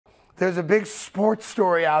there's a big sports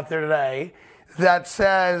story out there today that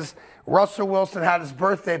says Russell Wilson had his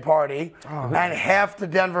birthday party and half the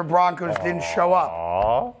Denver Broncos didn't show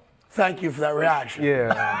up. Thank you for that reaction.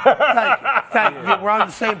 Yeah. Thank you. We're on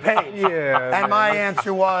the same page. Yeah. And my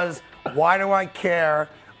answer was, why do I care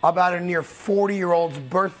about a near 40-year-old's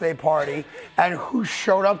birthday party and who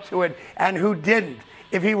showed up to it and who didn't?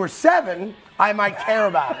 If he were 7, I might care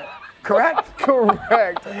about it. Correct?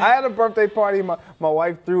 Correct. I had a birthday party. My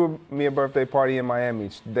wife threw me a birthday party in Miami.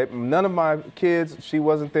 None of my kids, she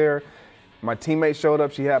wasn't there. My teammates showed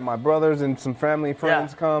up. She had my brothers and some family and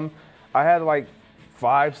friends come. I had like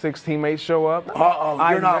 5, 6 teammates show up.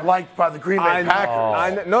 You're not liked by the Green Bay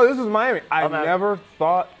Packers. No, this was Miami. I never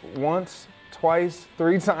thought once, twice,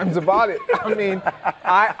 3 times about it. I mean,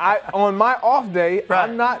 I on my off day,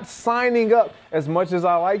 I'm not signing up as much as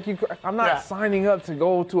I like you. I'm not signing up to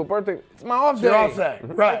go to a birthday. It's my off day. Your off day,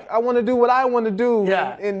 right? I want to do what I want to do.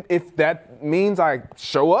 Yeah. And if that means I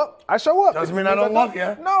show up, I show up. Doesn't mean I don't love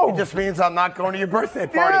you. No. It just means I'm not going to your birthday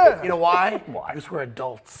party. Yeah. You know why? Because we're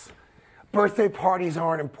adults. Birthday parties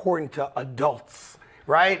aren't important to adults,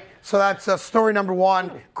 right? So that's story number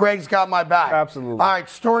 1. Greg's got my back. Absolutely. All right,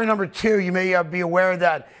 story number 2. You may be aware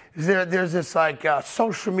that there's this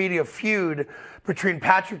social media feud between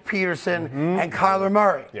Patrick Peterson and Kyler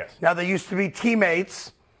Murray. Yes. Now, they used to be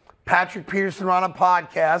teammates. Patrick Peterson on a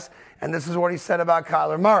podcast, and this is what he said about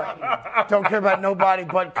Kyler Murray. Don't care about nobody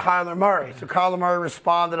but Kyler Murray. So Kyler Murray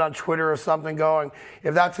responded on Twitter or something going,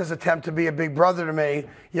 if that's his attempt to be a big brother to me,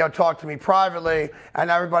 talk to me privately. And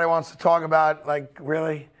everybody wants to talk about,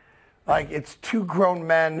 really? It's 2 grown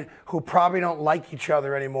men who probably don't like each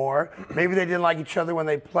other anymore. Maybe they didn't like each other when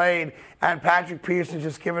they played. And Patrick Peterson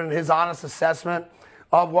just given his honest assessment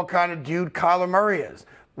of what kind of dude Kyler Murray is.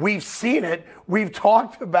 We've seen it. We've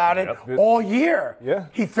talked about it all year. Yeah.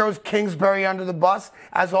 He throws Kingsbury under the bus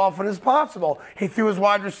as often as possible. He threw his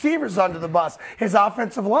wide receivers under the bus, his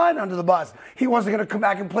offensive line under the bus. He wasn't going to come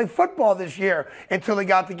back and play football this year until he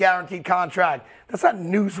got the guaranteed contract. That's not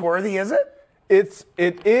newsworthy, is it?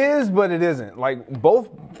 It is, but it isn't.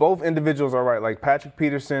 Both individuals are right. Like Patrick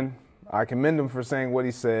Peterson, I commend him for saying what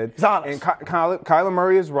he said. He's honest. And Kyler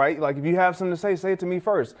Murray is right. Like, if you have something to say it to me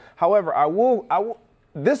first. However, I will.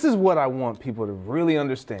 This is what I want people to really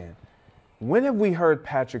understand. When have we heard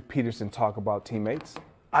Patrick Peterson talk about teammates?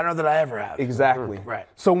 I don't know that I ever have. Exactly. Right.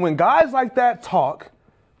 So when guys like that talk,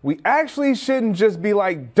 we actually shouldn't just be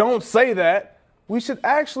like, don't say that. We should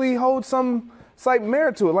actually hold some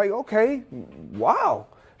merit to it. Like, okay, wow.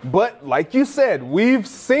 But like you said, we've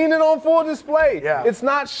seen it on full display. Yeah. It's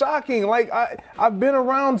not shocking. Like, I've been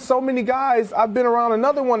around so many guys. I've been around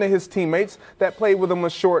another one of his teammates that played with him a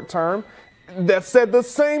short term that said the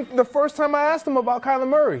same the first time I asked him about Kyler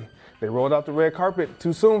Murray. They rolled out the red carpet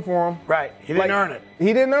too soon for him. Right. He didn't earn it. He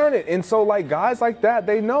didn't earn it. And so, guys like that,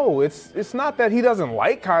 they know. It's not that he doesn't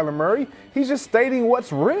like Kyler Murray. He's just stating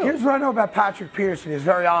what's real. Here's what I know about Patrick Peterson. He's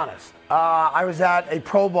very honest. I was at a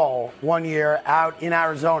Pro Bowl one year out in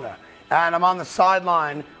Arizona, and I'm on the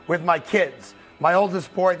sideline with my kids. My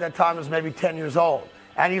oldest boy at that time was maybe 10 years old,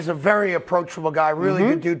 and he's a very approachable guy, really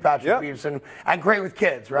good dude, Patrick Peterson, and great with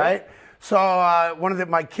kids, right? So one of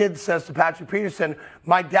my kids says to Patrick Peterson,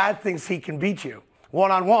 my dad thinks he can beat you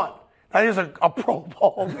one-on-one. That is a Pro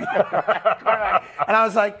Bowl. And I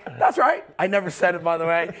was like, that's right. I never said it, by the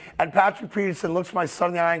way. And Patrick Peterson looks my son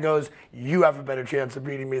in the eye and goes, you have a better chance of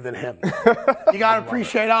beating me than him. You got to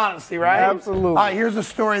appreciate honesty, right? Absolutely. Here's a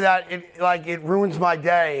story that it ruins my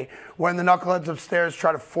day when the knuckleheads upstairs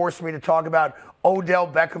try to force me to talk about Odell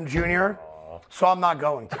Beckham Jr., so I'm not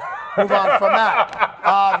going to. Move on from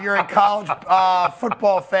that. If you're a college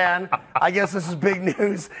football fan, I guess this is big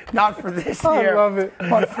news, not for this year, I love it.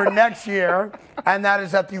 but for next year, and that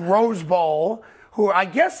is at the Rose Bowl, who I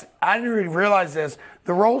guess, I didn't even realize this,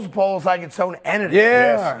 the Rose Bowl is like its own entity.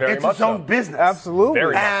 Yeah. Yes, it's its own business. Absolutely.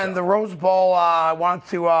 Very much And so. the Rose Bowl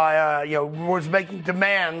was making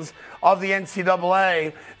demands of the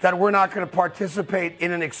NCAA that we're not going to participate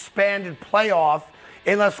in an expanded playoff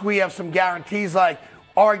unless we have some guarantees like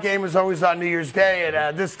our game is always on New Year's Day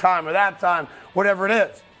at this time or that time, whatever it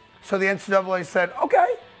is. So the NCAA said,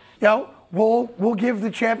 okay, we'll give the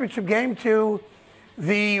championship game to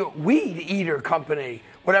the Weed Eater Company,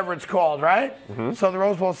 whatever it's called, right? So the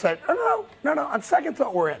Rose Bowl said, no, on second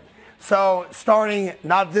thought we're in. So starting,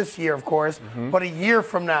 not this year, of course, but a year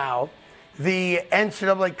from now, the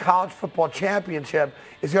NCAA College Football Championship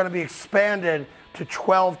is going to be expanded to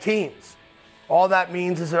 12 teams. All that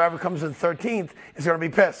means is whoever comes in 13th is going to be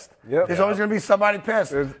pissed. Yep. There's always going to be somebody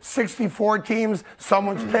pissed. 64 teams,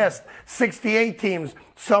 someone's pissed. 68 teams,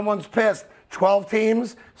 someone's pissed. 12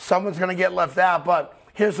 teams, someone's going to get left out. But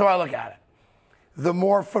Here's how I look at it. The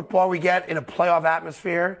more football we get in a playoff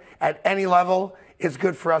atmosphere at any level is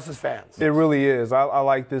good for us as fans. It really is. I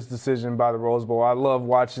like this decision by the Rose Bowl. I love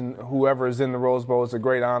watching whoever is in the Rose Bowl. It's a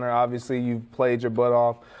great honor. Obviously, you've played your butt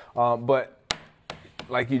off. But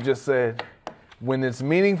like you just said, when it's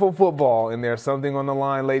meaningful football and there's something on the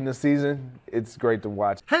line late in the season, it's great to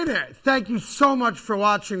watch. Hey there, thank you so much for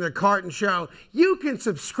watching The Carton Show. You can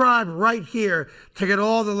subscribe right here to get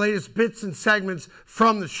all the latest bits and segments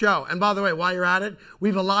from the show. And by the way, while you're at it, we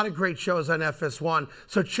have a lot of great shows on FS1,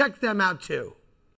 so check them out too.